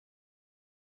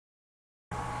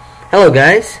Hello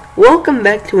guys, welcome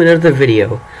back to another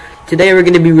video. Today we're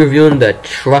going to be reviewing the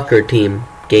Trucker Team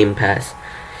Gamepass.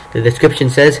 The description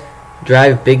says,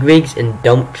 drive big rigs and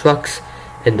dump trucks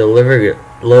and deliver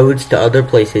loads to other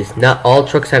places. Not all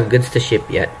trucks have goods to ship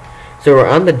yet. So we're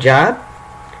on the job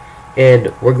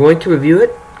and we're going to review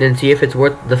it and see if it's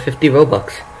worth the 50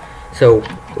 Robux. So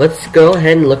let's go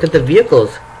ahead and look at the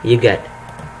vehicles you get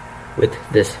with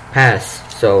this pass.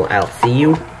 So I'll see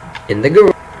you in the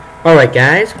garage. Alright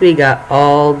guys, we got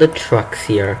all the trucks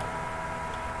here.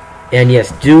 And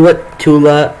yes, do what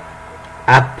Tula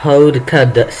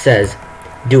Apodka says.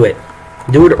 Do it.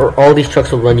 Do it or all these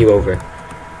trucks will run you over.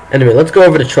 Anyway, let's go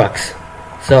over the trucks.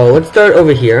 So let's start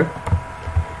over here.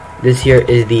 This here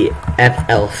is the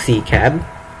FLC cab.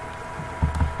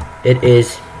 It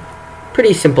is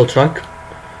pretty simple truck.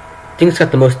 I think it's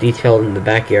got the most detail in the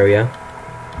back area.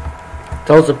 It's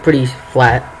also pretty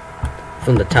flat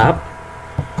from the top.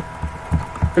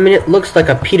 I mean, it looks like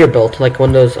a Peterbilt, like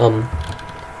one of those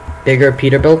bigger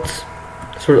Peterbilts.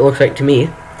 That's what it looks like to me.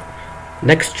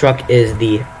 Next truck is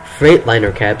the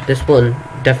Freightliner cab. This one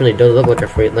definitely does look like a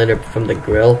Freightliner from the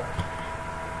grill.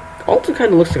 Also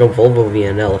kind of looks like a Volvo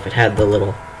VNL if it had the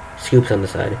little scoops on the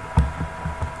side.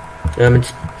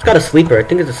 It's got a sleeper. I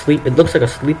think it's a sleep. It looks like a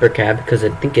sleeper cab because I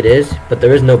think it is, but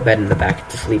there is no bed in the back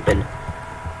to sleep in.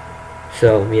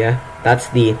 So yeah, that's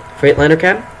the Freightliner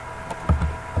cab.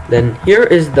 Then here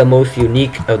is the most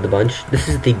unique of the bunch. This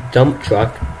is the dump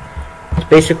truck. It's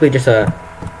basically just a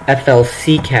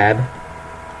FLC cab,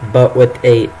 but with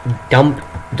a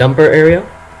dumper area.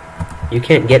 You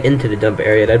can't get into the dumper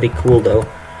area. That'd be cool though.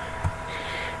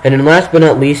 And then last but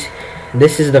not least,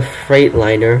 this is the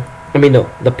Freightliner.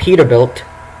 The Peterbilt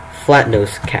flat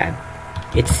nose cab.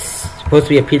 It's supposed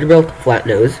to be a Peterbilt flat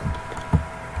nose.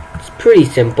 It's pretty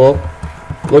simple.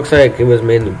 Looks like it was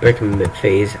made in the brick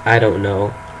phase. I don't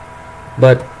know.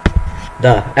 But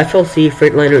the FLC,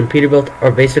 Freightliner, and Peterbilt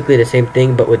are basically the same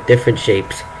thing, but with different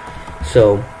shapes.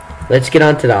 So let's get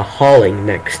on to the hauling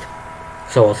next.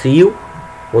 So I'll see you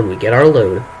when we get our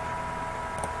load.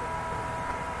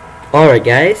 Alright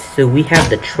guys, so we have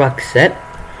the truck set.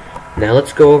 Now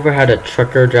let's go over how the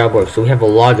trucker job works. So we have a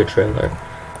logger trailer.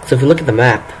 So if you look at the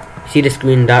map, see this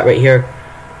green dot right here?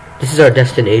 This is our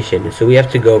destination. So we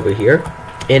have to go over here,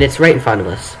 and it's right in front of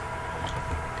us.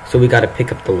 So we gotta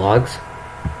pick up the logs.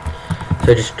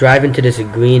 So just drive into this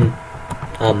green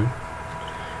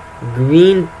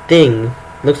thing.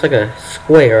 Looks like a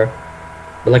square,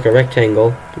 but like a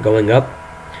rectangle going up.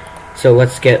 So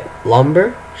let's get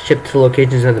lumber, ship to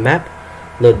locations on the map,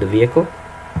 load the vehicle.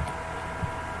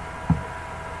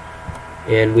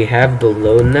 And we have the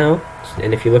load now.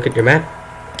 And if you look at your map,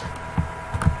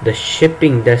 the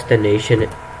shipping destination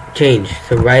changed.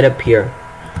 So right up here.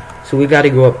 So we gotta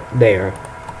go up there.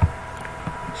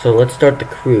 So let's start the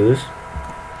cruise.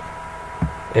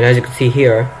 And as you can see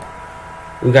here,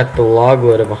 we got the log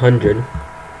load of 100.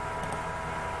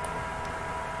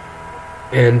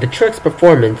 And the truck's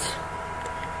performance,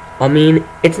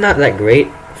 it's not that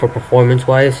great for performance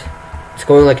wise. It's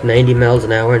going like 90 miles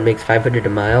an hour and makes 500 a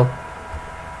mile.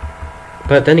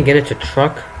 But then again, it's a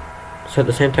truck, so at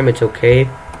the same time it's okay.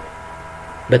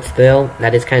 But still,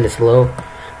 that is kind of slow.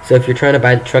 So if you're trying to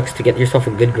buy the trucks to get yourself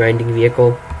a good grinding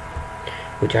vehicle,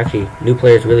 which actually new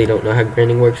players really don't know how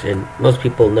grinding works, and most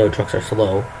people know trucks are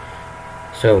slow.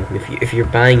 So if you're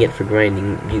buying it for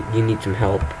grinding, you need some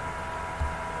help.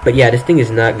 But yeah, this thing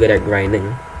is not good at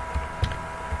grinding.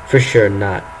 For sure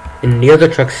not. And the other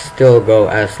trucks still go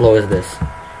as slow as this.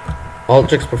 All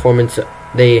trucks performance,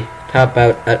 they top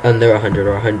out at under 100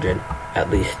 or 100 at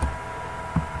least.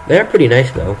 They're pretty nice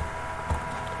though.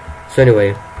 So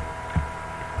anyway,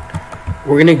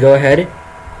 we're gonna go ahead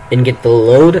and get the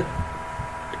load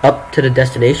up to the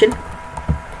destination,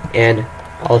 and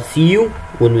I'll see you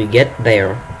when we get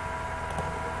there.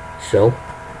 So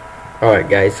alright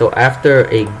guys, so after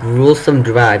a gruesome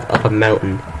drive up a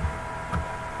mountain,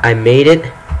 I made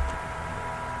it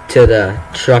to the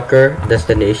trucker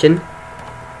destination.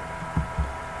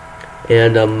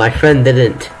 And my friend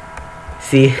didn't.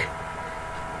 See,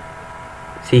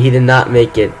 he did not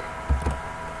make it.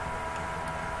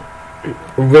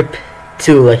 Rip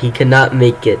Tula, he cannot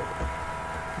make it.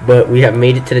 But we have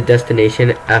made it to the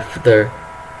destination after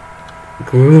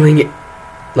grueling.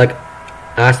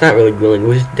 It's not really grueling, it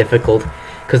was just difficult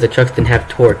because the trucks didn't have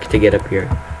torque to get up here.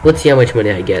 Let's see how much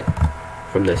money I get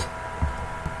from this.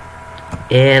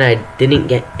 And I didn't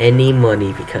get any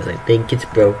money because I think it's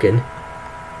broken.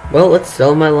 Well, let's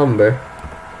sell my lumber.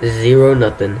 0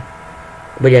 nothing.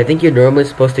 But yeah, I think you're normally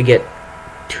supposed to get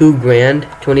 $2 grand,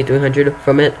 2,300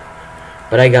 from it.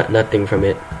 But I got nothing from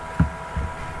it.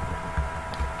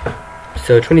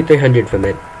 So 2,300 from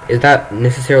it. Is that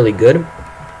necessarily good?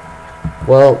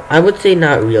 Well, I would say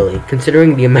not really,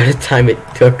 considering the amount of time it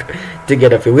took to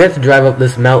get up here. We had to drive up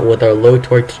this mountain with our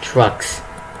low-torqued trucks,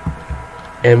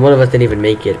 and one of us didn't even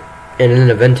make it, and an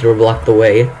Avenger blocked the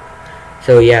way.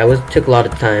 So yeah, it took a lot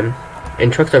of time,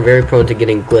 and trucks are very prone to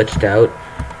getting glitched out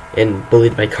and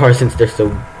bullied by cars since they're so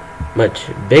much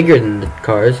bigger than the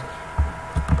cars.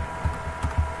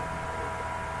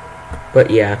 But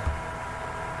yeah,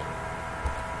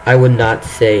 I would not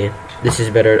say this is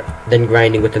better than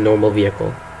grinding with a normal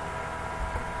vehicle.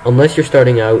 Unless you're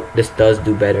starting out, this does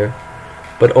do better,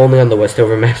 but only on the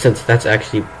Westover map since that's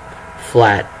actually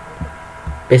flat.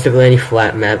 Basically any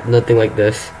flat map, nothing like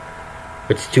this.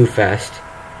 It's too fast.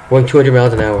 Going 200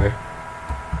 miles an hour.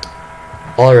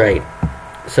 Alright,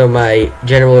 so my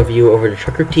general review over the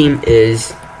trucker team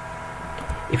is,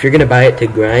 if you're gonna buy it to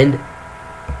grind,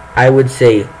 I would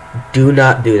say do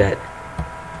not do that.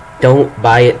 Don't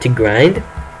buy it to grind.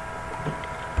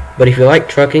 But if you like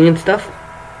trucking and stuff,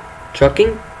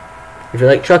 if you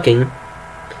like trucking,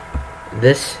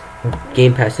 this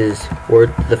Game Pass is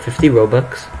worth the 50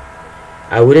 Robux.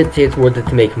 I wouldn't say it's worth it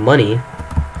to make money,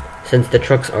 since the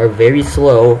trucks are very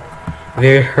slow,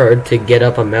 very hard to get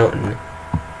up a mountain,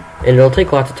 and it'll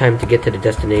take lots of time to get to the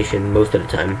destination most of the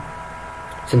time,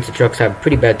 since the trucks have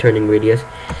pretty bad turning radius,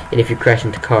 and if you crash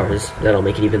into cars, that'll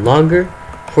make it even longer,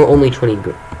 for only 2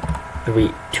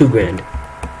 grand,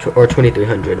 or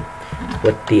 2,300,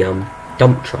 with the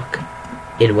dump truck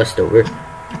in Westover.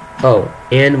 Oh,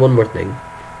 and one more thing.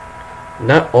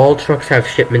 Not all trucks have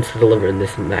shipments to deliver in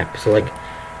this map, so like,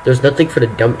 there's nothing for the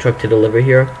dump truck to deliver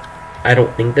here. I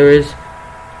don't think there is,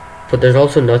 but there's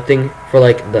also nothing for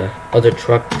like the other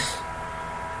trucks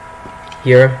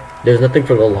here. There's nothing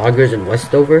for the loggers in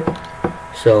Westover.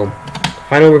 So,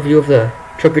 final review of the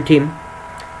trucker team.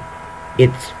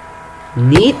 It's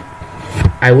neat.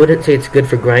 I wouldn't say it's good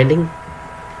for grinding.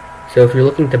 So if you're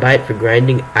looking to buy it for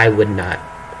grinding, I would not.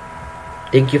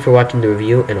 Thank you for watching the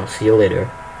review, and I'll see you later.